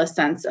me feel a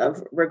sense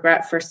of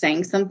regret for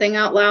saying something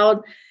out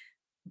loud.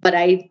 But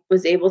I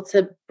was able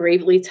to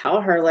bravely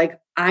tell her, like,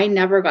 I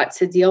never got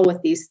to deal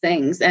with these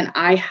things, and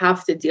I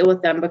have to deal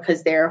with them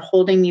because they're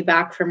holding me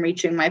back from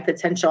reaching my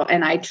potential.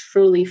 And I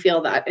truly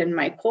feel that in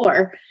my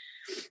core.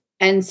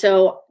 And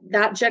so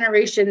that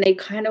generation, they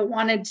kind of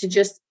wanted to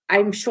just,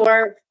 I'm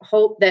sure,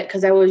 hope that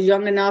because I was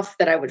young enough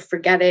that I would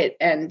forget it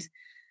and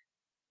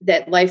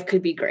that life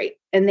could be great.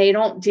 And they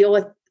don't deal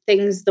with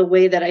things the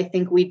way that I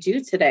think we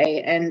do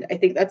today. And I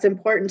think that's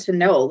important to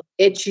know.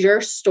 It's your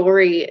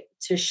story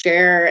to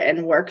share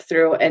and work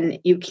through, and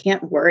you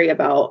can't worry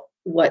about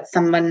what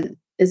someone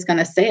is going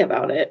to say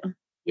about it.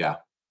 Yeah.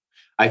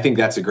 I think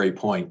that's a great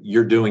point.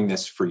 You're doing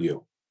this for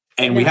you.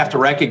 And we have to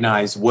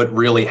recognize what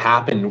really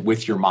happened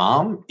with your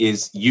mom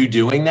is you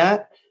doing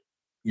that.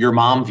 Your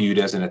mom viewed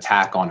as an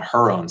attack on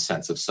her own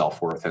sense of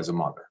self-worth as a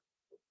mother.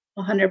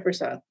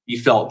 100%. You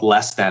felt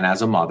less than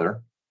as a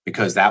mother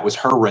because that was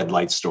her red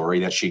light story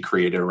that she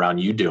created around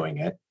you doing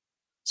it.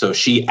 So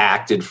she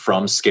acted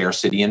from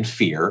scarcity and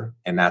fear.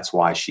 And that's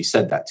why she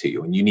said that to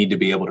you. And you need to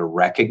be able to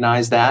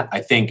recognize that.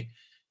 I think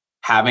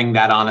having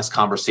that honest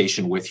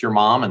conversation with your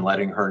mom and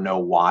letting her know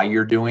why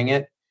you're doing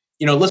it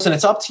listen,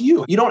 it's up to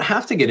you. You don't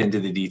have to get into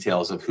the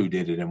details of who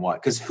did it and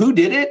what, because who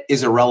did it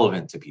is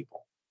irrelevant to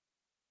people.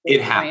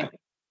 It happened.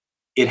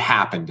 It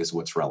happened is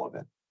what's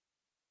relevant.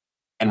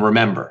 And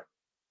remember,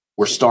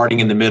 we're starting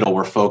in the middle.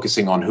 We're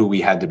focusing on who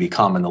we had to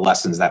become and the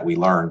lessons that we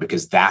learned,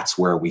 because that's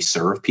where we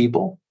serve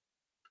people.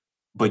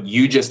 But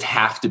you just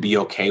have to be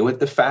okay with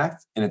the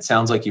fact, and it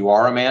sounds like you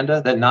are,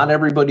 Amanda, that not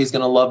everybody's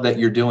going to love that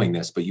you're doing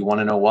this. But you want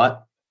to know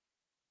what?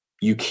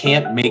 You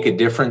can't make a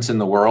difference in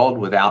the world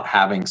without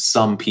having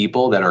some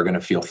people that are going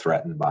to feel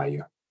threatened by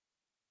you,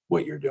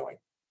 what you're doing.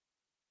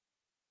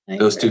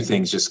 Those two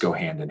things just go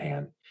hand in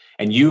hand.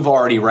 And you've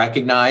already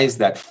recognized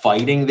that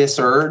fighting this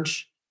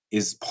urge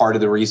is part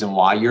of the reason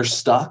why you're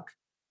stuck.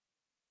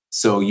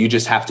 So you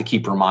just have to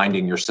keep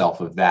reminding yourself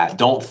of that.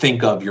 Don't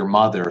think of your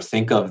mother.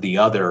 Think of the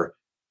other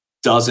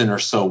dozen or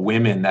so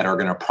women that are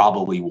going to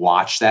probably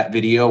watch that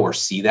video or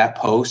see that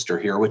post or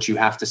hear what you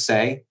have to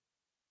say.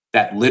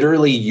 That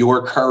literally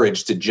your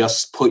courage to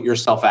just put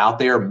yourself out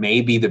there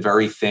may be the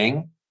very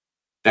thing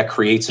that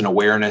creates an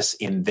awareness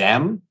in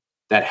them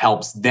that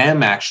helps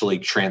them actually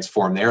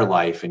transform their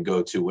life and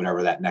go to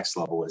whatever that next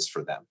level is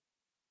for them.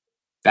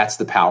 That's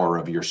the power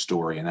of your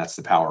story, and that's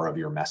the power of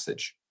your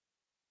message.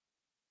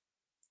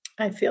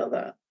 I feel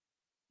that.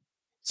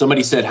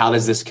 Somebody said, how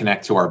does this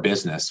connect to our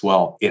business?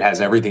 Well, it has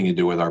everything to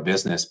do with our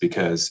business,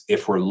 because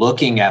if we're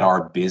looking at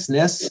our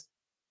business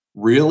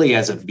really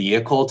as a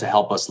vehicle to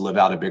help us live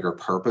out a bigger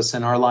purpose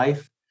in our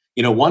life,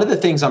 one of the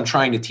things I'm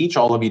trying to teach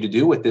all of you to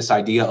do with this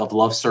idea of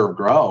love, serve,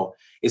 grow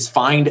is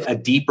find a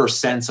deeper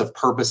sense of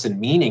purpose and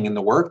meaning in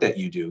the work that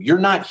you do. You're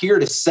not here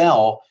to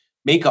sell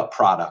makeup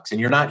products, and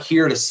you're not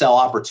here to sell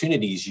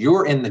opportunities.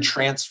 You're in the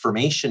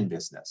transformation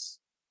business.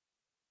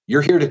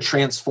 You're here to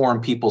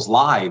transform people's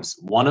lives.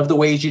 One of the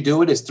ways you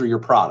do it is through your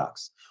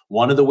products.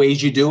 One of the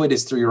ways you do it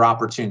is through your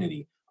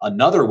opportunity.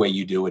 Another way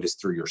you do it is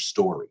through your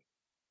story.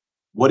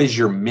 What is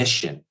your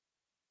mission?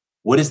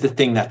 What is the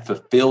thing that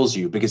fulfills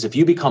you? Because if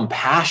you become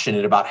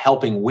passionate about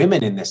helping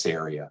women in this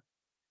area,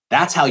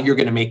 that's how you're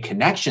going to make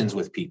connections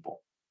with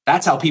people.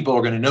 That's how people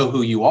are going to know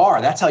who you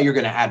are. That's how you're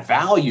going to add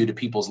value to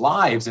people's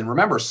lives. And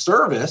remember,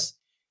 service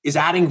is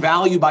adding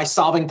value by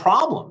solving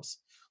problems.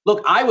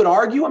 Look, I would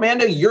argue,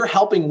 Amanda, you're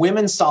helping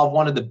women solve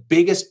one of the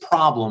biggest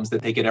problems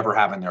that they could ever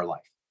have in their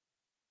life.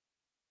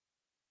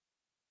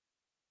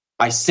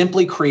 By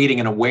simply creating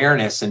an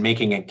awareness and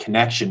making a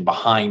connection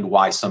behind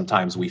why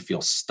sometimes we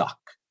feel stuck.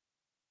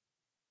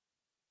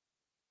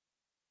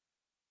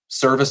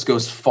 Service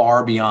goes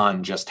far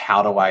beyond just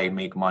how do I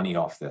make money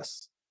off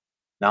this?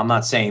 Now, I'm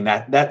not saying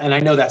that, and I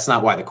know that's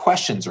not why the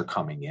questions are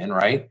coming in,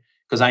 right?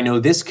 Because I know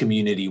this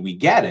community, we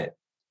get it.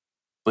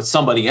 But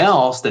somebody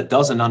else that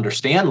doesn't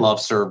understand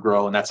love, serve,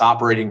 grow, and that's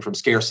operating from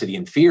scarcity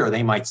and fear,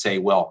 they might say,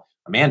 well,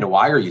 Amanda,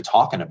 why are you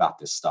talking about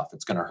this stuff?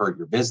 It's going to hurt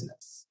your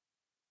business.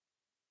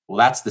 Well,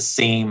 that's the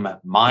same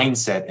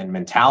mindset and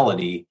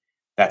mentality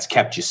that's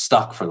kept you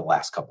stuck for the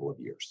last couple of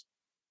years.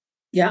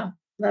 Yeah,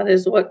 that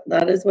is what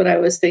I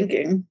was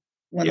thinking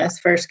when this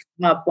first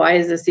came up. Why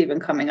is this even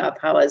coming up?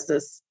 How does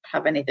this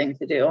have anything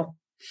to do?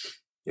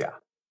 Yeah.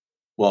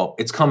 Well,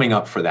 it's coming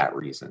up for that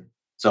reason.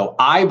 So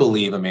I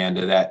believe,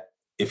 Amanda, that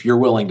if you're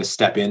willing to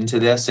step into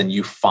this and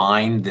you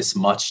find this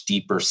much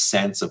deeper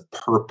sense of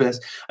purpose,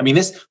 I mean,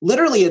 this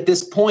literally at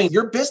this point,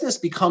 your business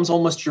becomes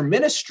almost your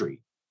ministry.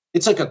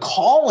 It's like a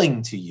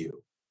calling to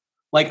you.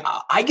 Like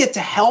I get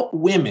to help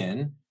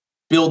women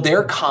build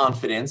their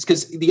confidence,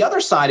 because the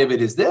other side of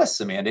it is this,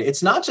 Amanda,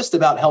 it's not just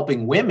about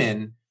helping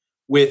women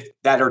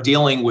that are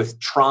dealing with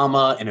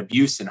trauma and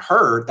abuse and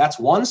hurt. That's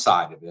one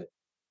side of it.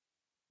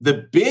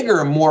 The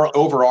bigger, more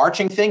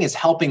overarching thing is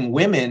helping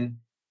women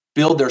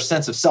build their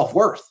sense of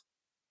self-worth.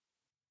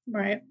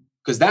 Right.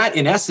 Because that,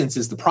 in essence,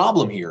 is the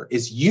problem here,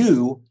 is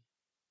you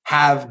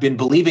have been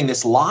believing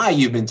this lie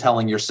you've been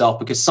telling yourself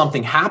because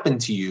something happened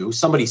to you,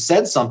 somebody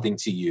said something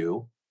to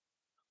you.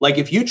 Like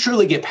if you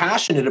truly get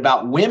passionate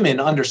about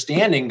women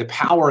understanding the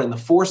power and the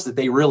force that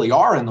they really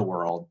are in the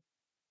world,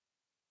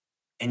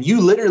 and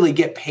you literally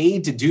get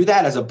paid to do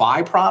that as a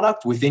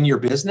byproduct within your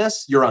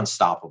business, you're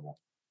unstoppable.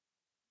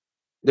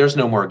 There's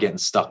no more getting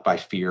stuck by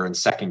fear and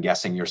second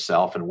guessing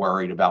yourself and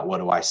worried about what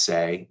do I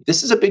say.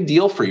 This is a big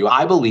deal for you.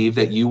 I believe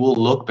that you will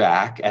look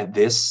back at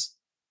this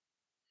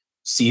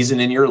season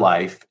in your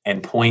life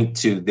and point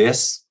to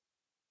this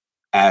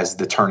as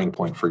the turning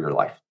point for your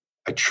life.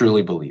 I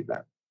truly believe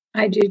that.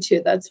 I do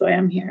too. That's why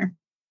I'm here.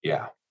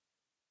 Yeah.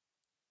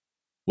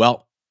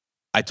 Well,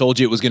 I told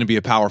you it was going to be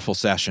a powerful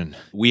session.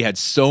 We had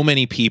so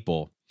many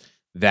people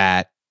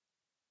that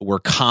were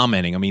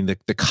commenting. I mean,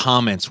 the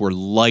comments were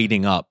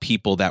lighting up,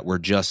 people that were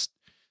just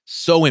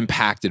so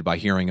impacted by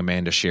hearing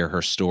Amanda share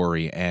her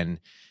story. And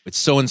it's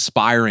so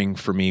inspiring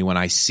for me when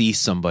I see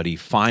somebody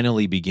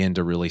finally begin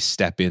to really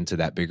step into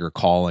that bigger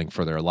calling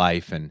for their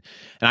life. And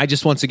I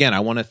just, once again, I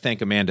want to thank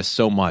Amanda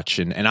so much.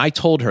 And I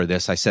told her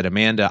this, I said,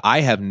 Amanda,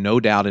 I have no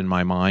doubt in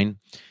my mind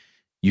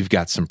you've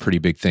got some pretty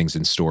big things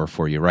in store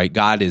for you, right?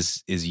 God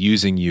is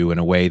using you in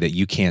a way that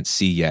you can't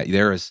see yet.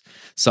 There is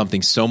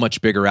something so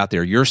much bigger out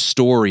there. Your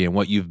story and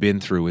what you've been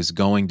through is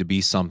going to be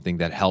something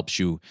that helps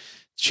you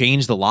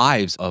changed the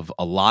lives of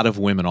a lot of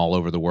women all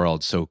over the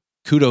world. So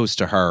kudos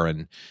to her.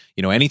 And,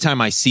 anytime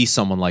I see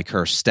someone like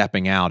her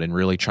stepping out and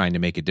really trying to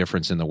make a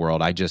difference in the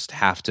world, I just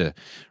have to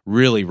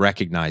really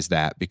recognize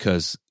that,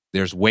 because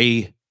there's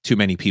way too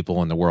many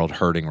people in the world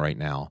hurting right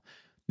now.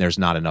 There's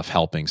not enough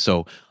helping.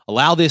 So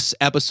allow this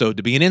episode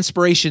to be an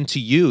inspiration to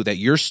you that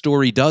your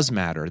story does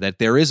matter, that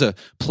there is a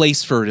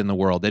place for it in the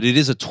world, that it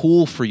is a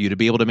tool for you to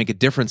be able to make a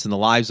difference in the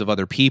lives of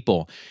other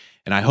people.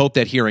 And I hope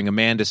that hearing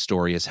Amanda's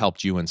story has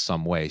helped you in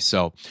some way.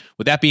 So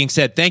with that being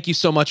said, thank you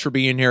so much for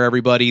being here,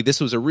 everybody. This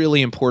was a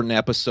really important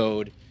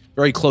episode,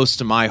 very close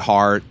to my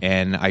heart.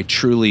 And I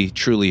truly,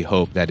 truly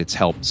hope that it's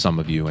helped some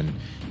of you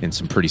in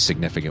some pretty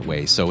significant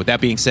ways. So with that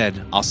being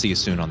said, I'll see you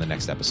soon on the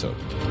next episode.